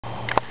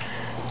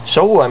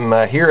So I'm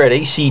here at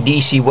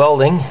AC/DC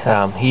Welding.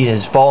 He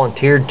has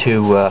volunteered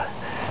to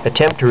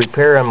attempt to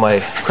repair on my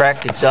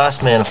cracked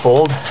exhaust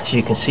manifold. As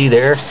you can see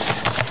there,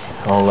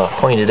 I'll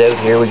point it out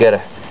here. We got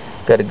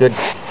a good.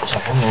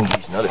 Sorry, I'm going to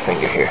use another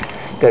finger here.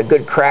 Got a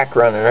good crack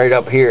running right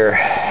up here,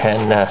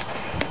 and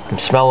I'm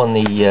smelling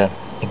the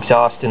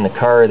exhaust in the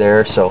car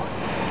there, so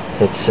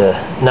it's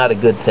not a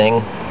good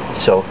thing.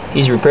 So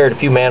he's repaired a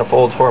few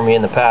manifolds for me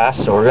in the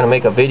past, so we're going to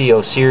make a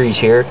video series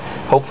here.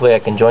 Hopefully I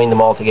can join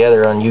them all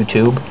together on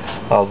YouTube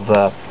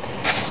of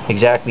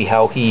exactly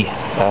how he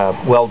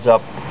welds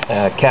up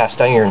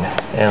cast iron.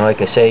 And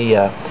like I say,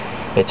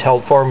 it's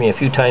held for me a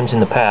few times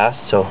in the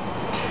past. So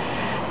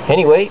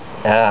anyway,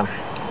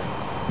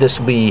 this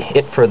will be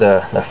it for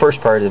the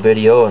first part of the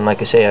video, and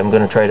like I say, I'm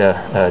going to try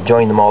to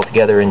join them all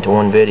together into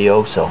one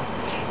video. So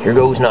here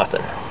goes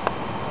nothing.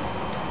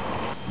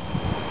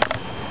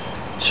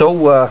 So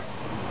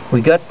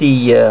we got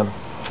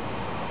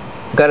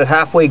it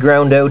halfway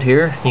ground out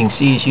here. You can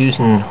see he's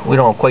using, we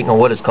don't quite know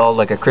what it's called,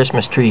 like a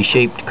Christmas tree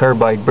shaped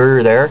carbide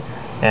burr there,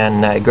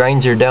 and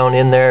grinds her down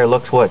in there.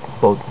 Looks what,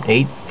 about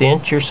 1/8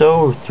 inch or so,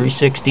 or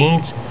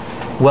 3/16,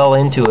 well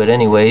into it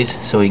anyways,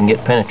 so we can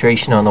get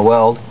penetration on the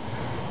weld.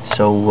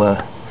 So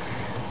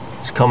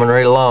it's coming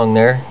right along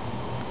there.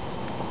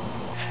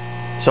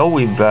 So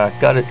we've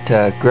got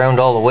it ground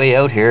all the way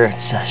out here.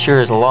 It sure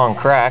is a long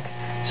crack.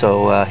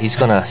 So he's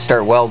going to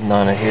start welding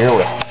on it here.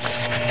 We'll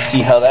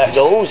see how that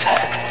goes.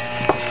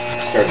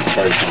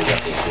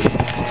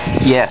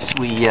 Yes,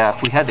 we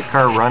had the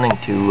car running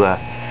to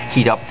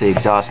heat up the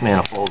exhaust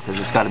manifold because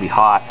it's got to be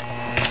hot.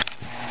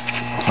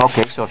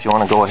 Okay, so if you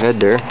want to go ahead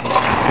there,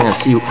 I'm going to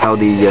see how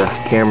the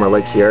camera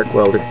likes the arc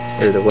welder,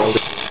 or the welder.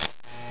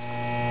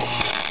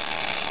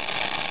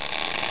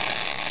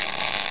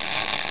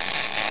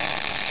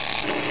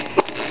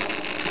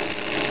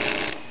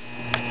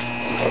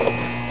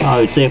 I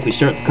would say if we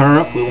start the car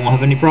up, we won't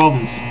have any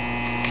problems.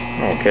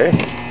 Okay.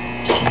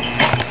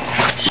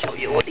 Show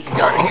you what he's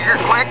done here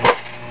quick.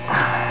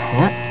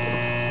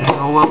 Yeah.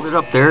 All welded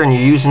up there, and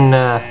you're using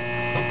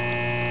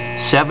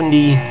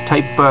 70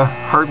 type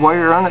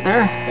hardwire on it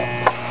there?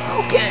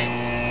 Yeah. Okay.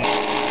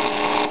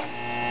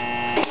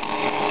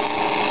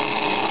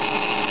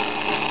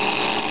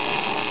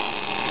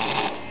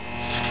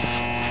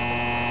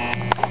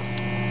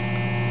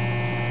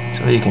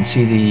 So you can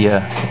see the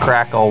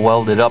crack all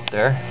welded up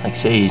there. Like I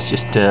say, he's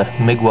just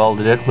MIG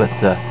welded it with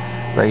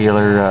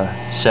regular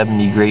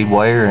 70 grade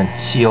wire and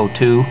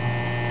CO2,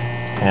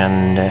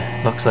 and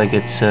looks like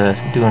it's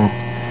doing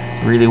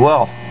really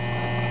well.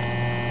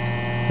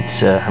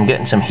 It's I'm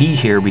getting some heat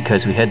here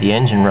because we had the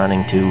engine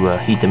running to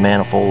heat the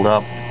manifold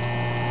up.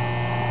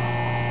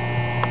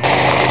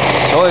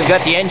 So we've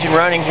got the engine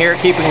running here,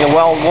 keeping the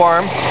weld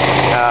warm.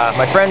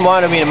 My friend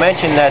wanted me to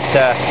mention that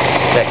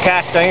the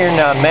cast iron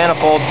on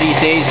manifolds these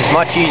days is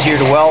much easier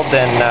to weld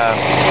than,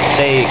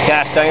 say,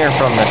 cast iron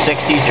from the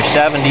 60s or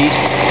 70s.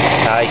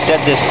 He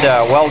said this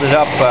welded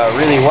up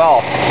really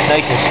well. It's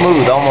nice and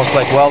smooth, almost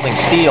like welding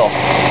steel.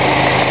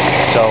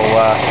 So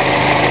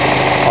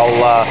I'll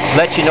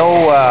let you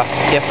know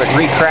if it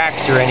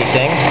re-cracks or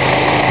anything.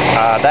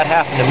 That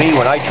happened to me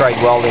when I tried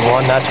welding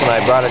one. That's when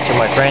I brought it to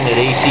my friend at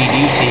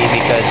AC/DC,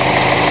 because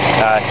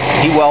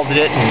he welded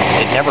it and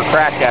it never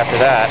cracked after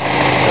that.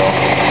 So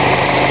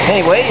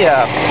anyway,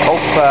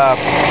 hope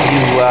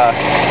you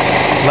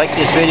like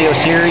this video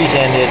series,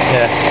 and it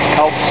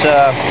helps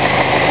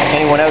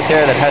anyone out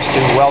there that has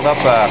to weld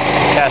up a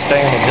cast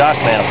iron exhaust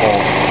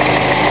manifold.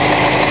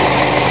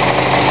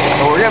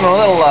 So we're giving a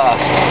little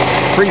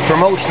free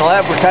promotional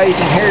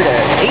advertising here to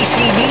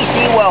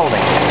AC/DC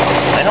Welding.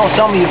 I know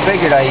some of you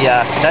figured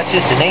that's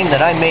just a name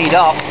that I made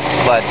up,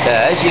 but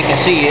as you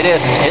can see, it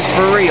isn't. It's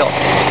for real.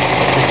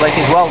 Just like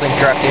his welding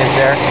truck is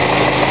there.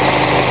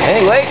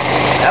 Anyway,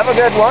 have a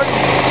good one.